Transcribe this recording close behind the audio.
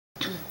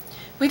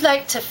We'd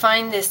like to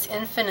find this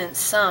infinite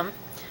sum.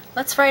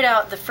 Let's write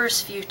out the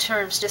first few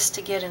terms just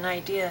to get an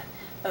idea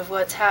of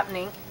what's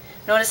happening.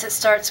 Notice it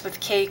starts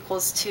with k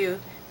equals 2.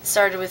 It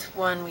started with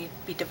 1, we'd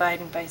be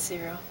dividing by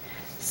 0.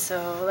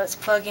 So let's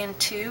plug in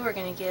 2. We're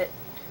going to get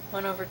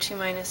 1 over 2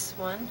 minus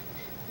 1,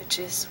 which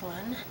is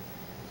 1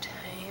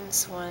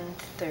 times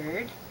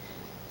 1/3,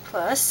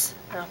 plus,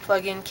 now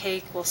plug in k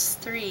equals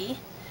 3.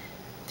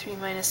 3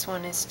 minus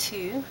 1 is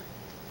 2,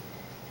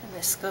 and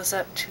this goes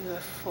up to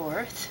a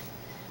fourth,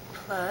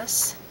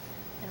 plus,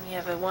 and we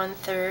have a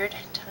 1/3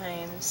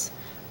 times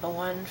a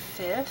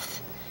 1/5,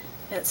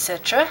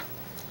 etc.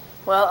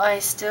 Well, I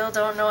still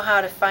don't know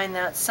how to find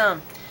that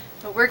sum,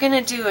 but we're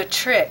going to do a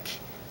trick.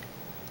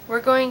 We're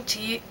going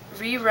to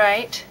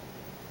rewrite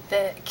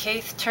the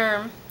kth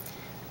term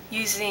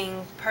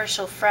using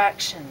partial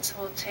fractions.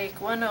 We'll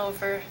take 1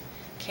 over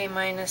k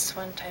minus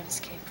 1 times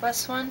k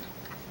plus 1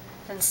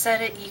 and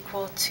set it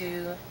equal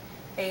to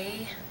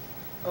a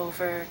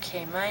over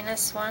k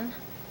minus 1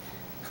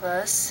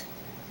 plus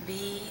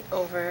b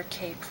over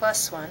k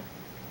plus 1.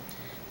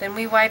 Then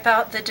we wipe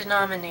out the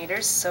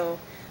denominators, so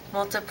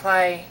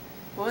multiply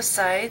both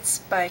sides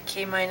by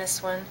k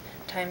minus 1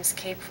 times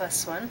k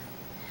plus 1.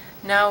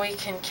 Now we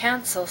can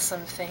cancel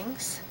some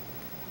things.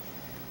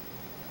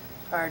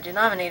 Our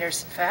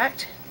denominators, in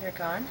fact, they're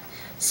gone.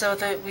 So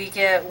that we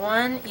get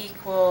 1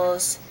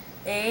 equals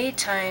a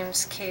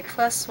times k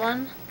plus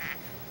 1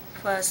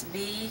 plus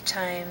b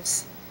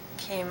times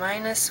k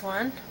minus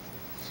 1.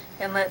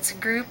 And let's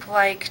group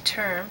like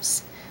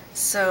terms.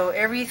 So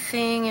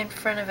everything in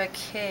front of a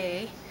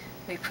k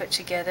we put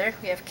together.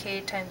 We have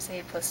k times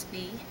a plus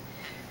b.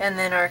 And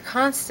then our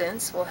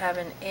constants will have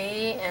an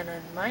a and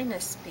a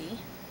minus b.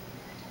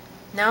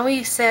 Now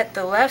we set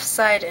the left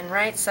side and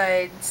right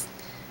side's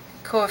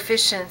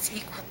coefficients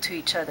equal to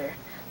each other.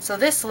 So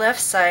this left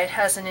side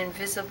has an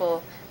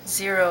invisible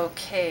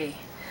 0k.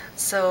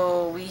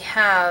 So we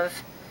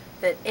have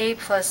that a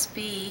plus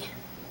b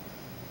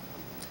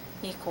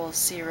equals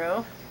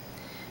 0.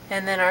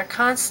 And then our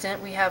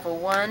constant, we have a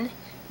 1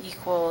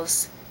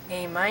 equals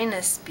a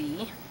minus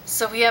b.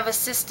 So we have a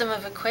system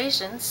of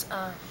equations.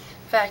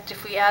 In fact,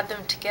 if we add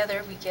them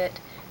together, we get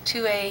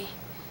 2a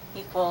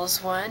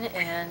equals 1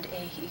 and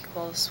a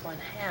equals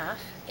 1/2.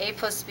 A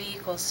plus b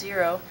equals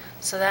 0,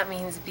 so that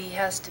means b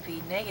has to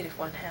be negative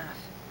 1/2.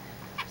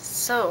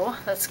 So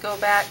let's go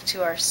back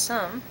to our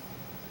sum.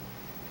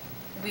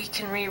 We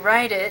can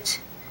rewrite it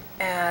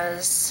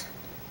as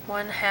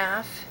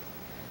 1/2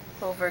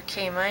 over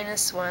k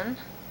minus 1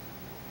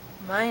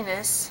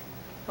 minus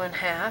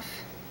 1/2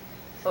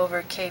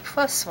 over k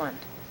plus 1.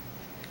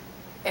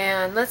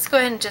 And let's go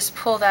ahead and just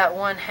pull that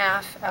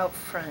 1/2 out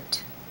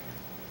front.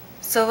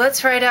 So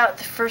let's write out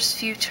the first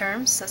few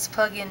terms. Let's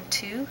plug in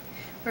 2.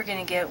 We're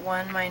going to get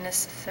 1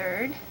 minus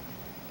 1/3.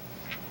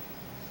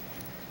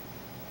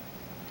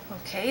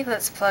 Okay,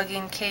 let's plug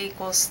in k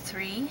equals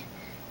 3.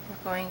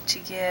 We're going to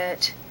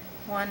get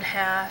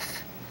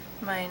 1/2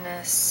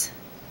 minus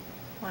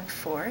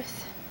 1/4.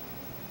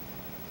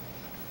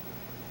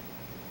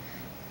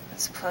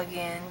 Let's plug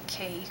in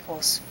k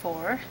equals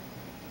 4.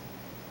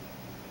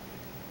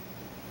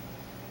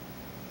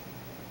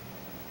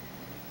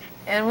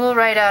 And we'll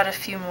write out a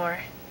few more.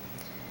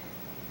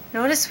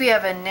 Notice we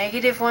have a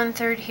negative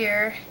 1/3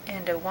 here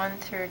and a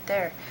 1/3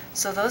 there.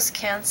 So those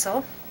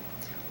cancel.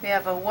 We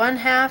have a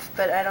 1/2,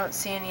 but I don't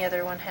see any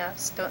other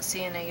 1/2s. Don't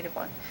see a negative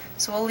 1.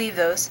 So we'll leave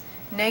those.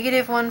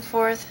 Negative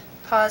 1/4,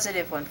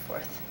 positive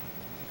 1/4.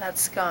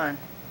 That's gone.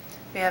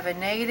 We have a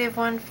negative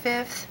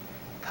 1/5,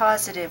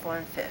 positive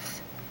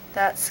 1/5.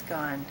 That's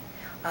gone.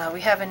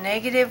 We have a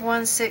negative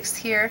 1/6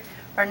 here.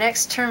 Our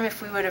next term,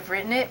 if we would have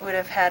written it, would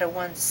have had a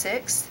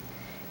 1/6.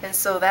 And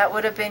so that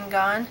would have been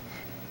gone.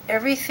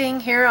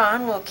 Everything here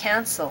on will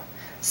cancel.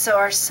 So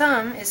our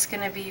sum is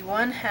going to be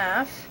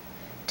 1/2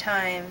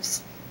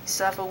 times,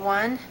 so I have a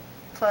 1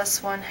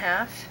 plus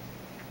 1/2.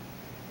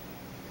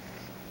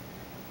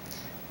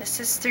 This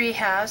is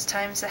 3/2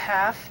 times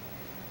 1/2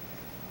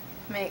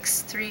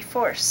 makes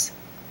 3/4.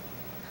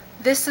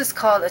 This is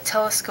called a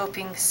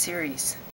telescoping series.